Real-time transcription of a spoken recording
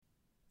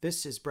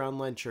This is Brown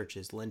Line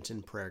Church's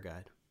Lenten Prayer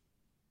Guide.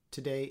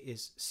 Today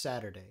is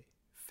Saturday,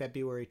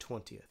 February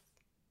 20th,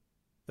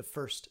 the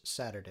first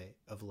Saturday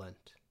of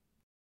Lent.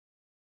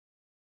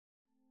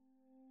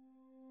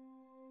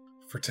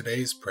 For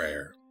today's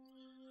prayer,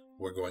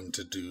 we're going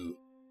to do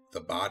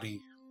the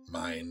body,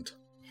 mind,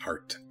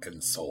 heart,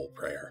 and soul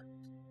prayer.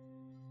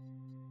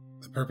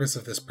 The purpose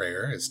of this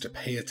prayer is to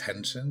pay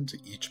attention to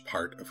each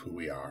part of who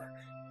we are.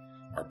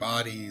 Our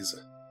bodies,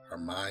 our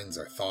minds,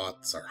 our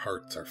thoughts, our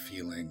hearts, our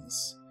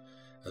feelings,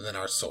 and then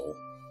our soul,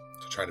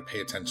 to try to pay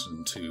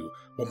attention to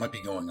what might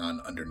be going on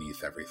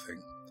underneath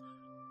everything.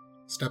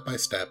 Step by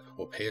step,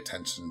 we'll pay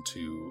attention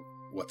to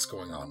what's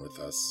going on with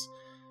us,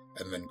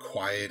 and then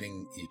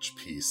quieting each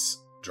piece,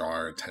 draw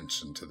our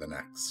attention to the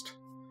next.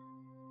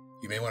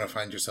 You may want to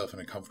find yourself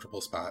in a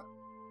comfortable spot,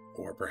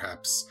 or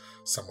perhaps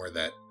somewhere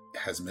that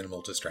has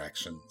minimal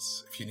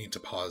distractions. If you need to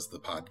pause the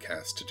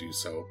podcast to do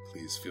so,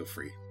 please feel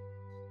free.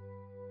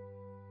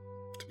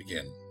 To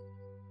begin,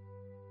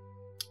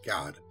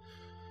 God,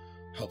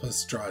 help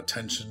us draw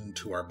attention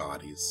to our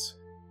bodies.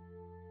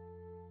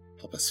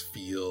 Help us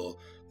feel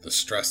the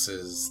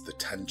stresses, the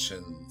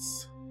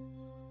tensions,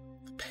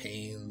 the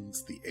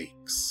pains, the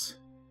aches.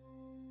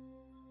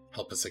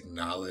 Help us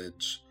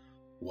acknowledge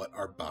what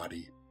our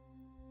body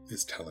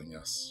is telling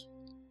us.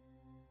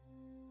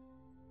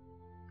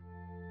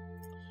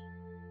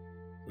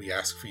 We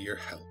ask for your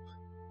help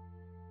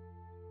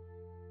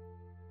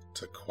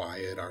to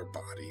quiet our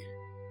body,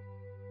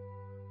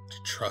 to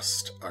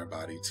trust our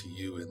body to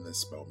you in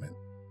this moment.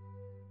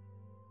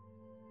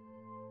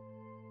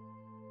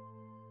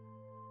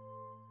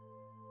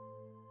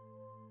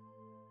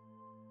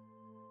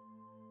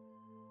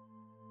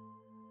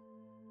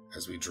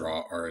 As we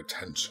draw our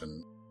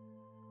attention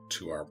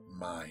to our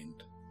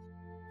mind,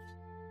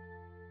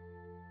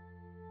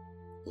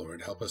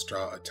 Lord, help us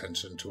draw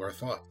attention to our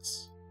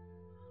thoughts,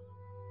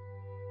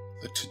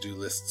 the to-do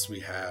lists we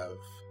have,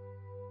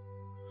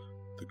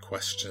 the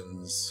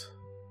questions,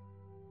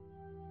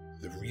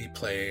 the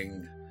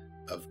replaying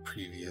of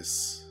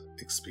previous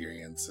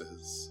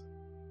experiences,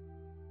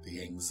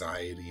 the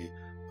anxiety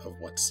of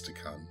what's to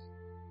come.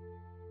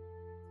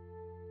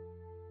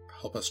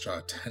 Help us draw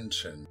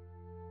attention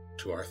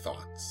to our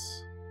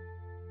thoughts.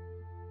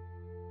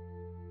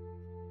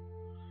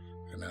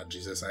 And now,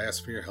 Jesus, I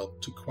ask for your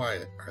help to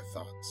quiet our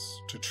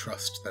thoughts, to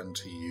trust them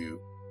to you.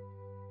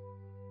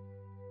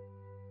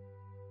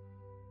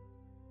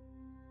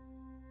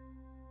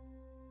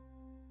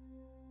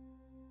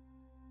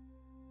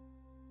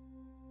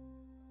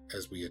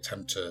 As we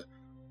attempt to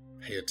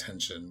pay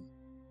attention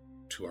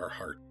to our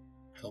heart,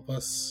 help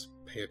us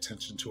pay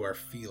attention to our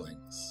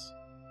feelings,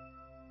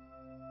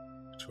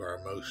 to our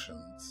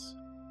emotions,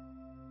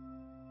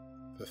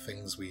 the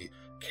things we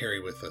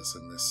carry with us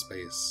in this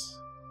space.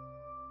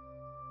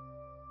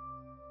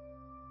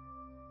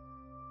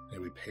 May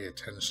we pay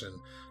attention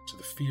to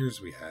the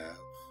fears we have,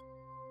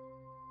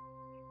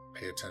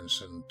 pay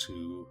attention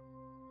to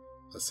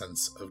a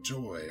sense of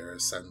joy or a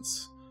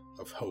sense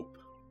of hope,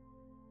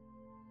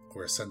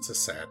 or a sense of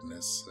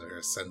sadness, or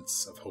a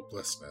sense of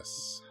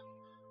hopelessness.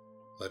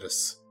 Let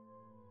us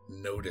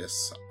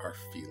notice our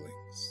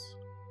feelings.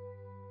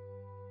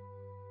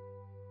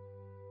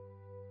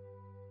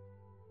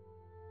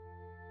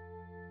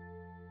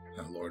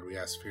 Now, Lord, we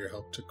ask for your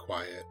help to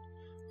quiet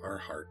our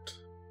heart.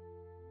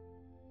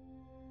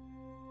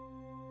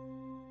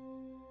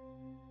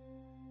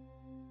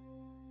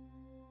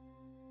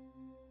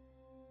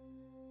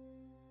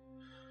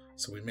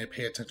 So we may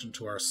pay attention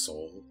to our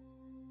soul.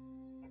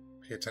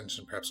 Pay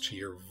attention perhaps to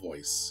your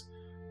voice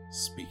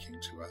speaking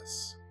to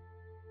us.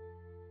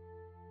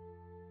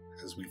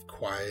 As we've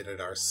quieted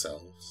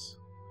ourselves,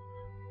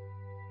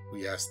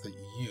 we ask that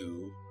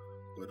you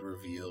would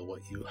reveal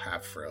what you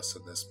have for us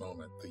in this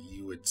moment, that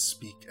you would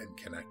speak and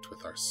connect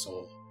with our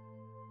soul.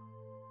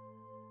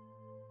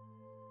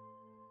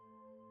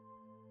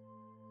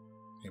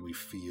 May we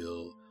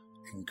feel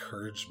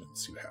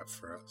encouragements you have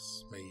for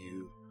us. May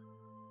you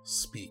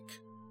speak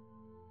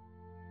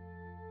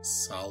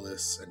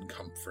solace and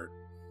comfort.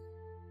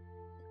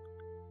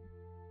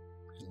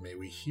 And may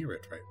we hear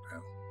it right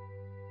now.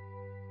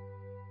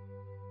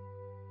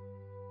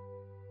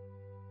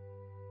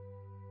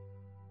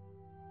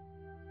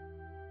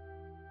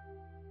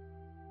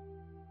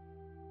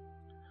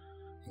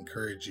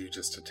 Encourage you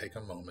just to take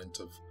a moment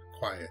of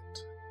quiet.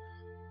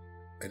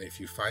 And if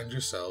you find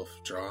yourself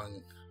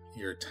drawing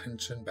your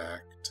attention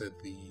back to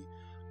the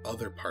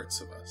other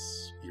parts of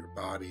us, your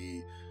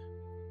body,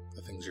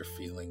 the things you're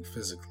feeling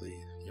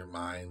physically, your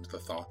mind, the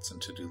thoughts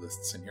and to-do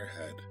lists in your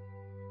head,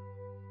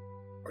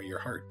 or your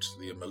heart,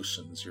 the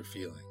emotions you're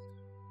feeling.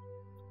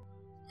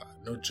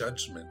 No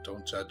judgment,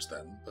 don't judge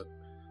them, but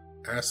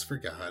ask for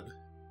God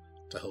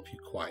to help you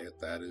quiet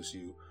that as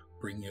you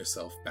bring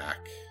yourself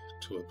back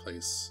to a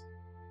place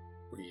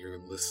where you're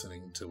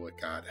listening to what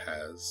God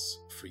has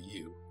for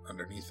you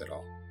underneath it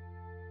all.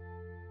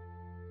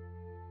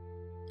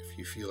 If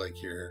you feel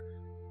like you're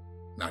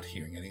not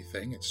hearing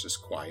anything, it's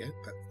just quiet,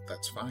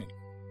 that's fine.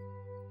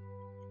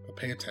 But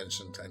pay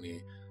attention to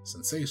any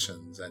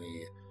sensations,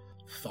 any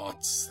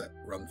thoughts that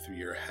run through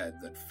your head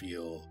that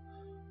feel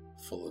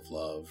full of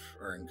love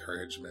or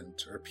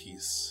encouragement or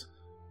peace.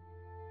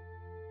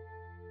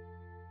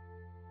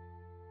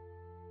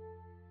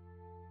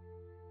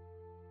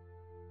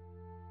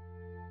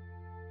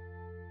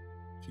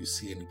 If you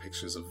see any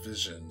pictures of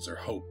visions or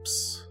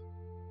hopes,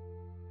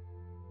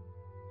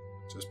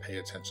 just pay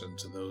attention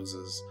to those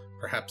as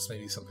perhaps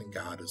maybe something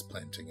God is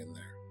planting in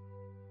there.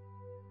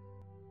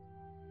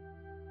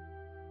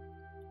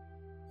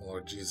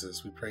 Lord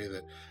Jesus, we pray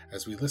that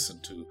as we listen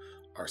to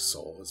our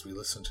soul, as we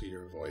listen to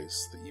your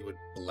voice, that you would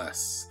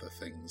bless the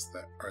things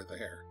that are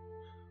there.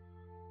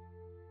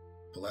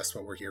 Bless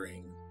what we're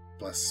hearing,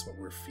 bless what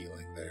we're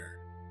feeling there.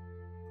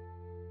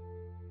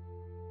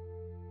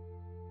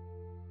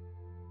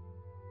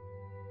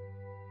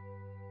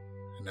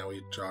 And now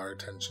we draw our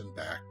attention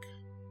back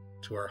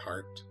to our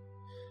heart,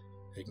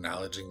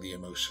 acknowledging the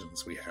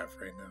emotions we have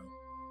right now.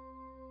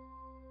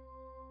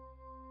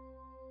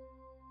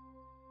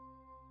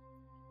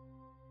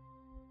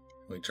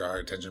 We draw our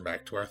attention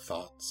back to our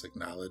thoughts,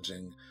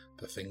 acknowledging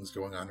the things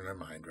going on in our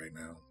mind right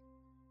now.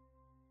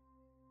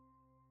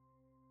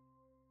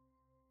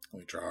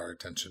 We draw our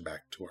attention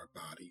back to our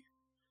body,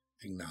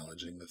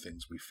 acknowledging the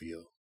things we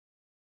feel.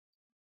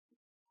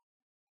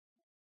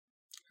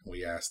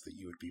 We ask that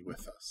you would be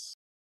with us.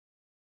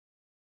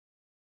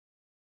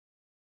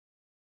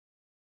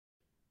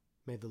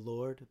 May the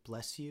Lord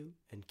bless you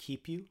and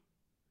keep you.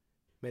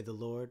 May the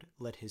Lord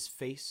let his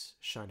face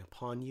shine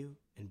upon you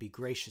and be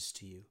gracious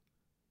to you.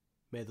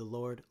 May the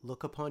Lord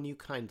look upon you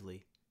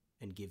kindly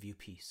and give you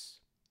peace.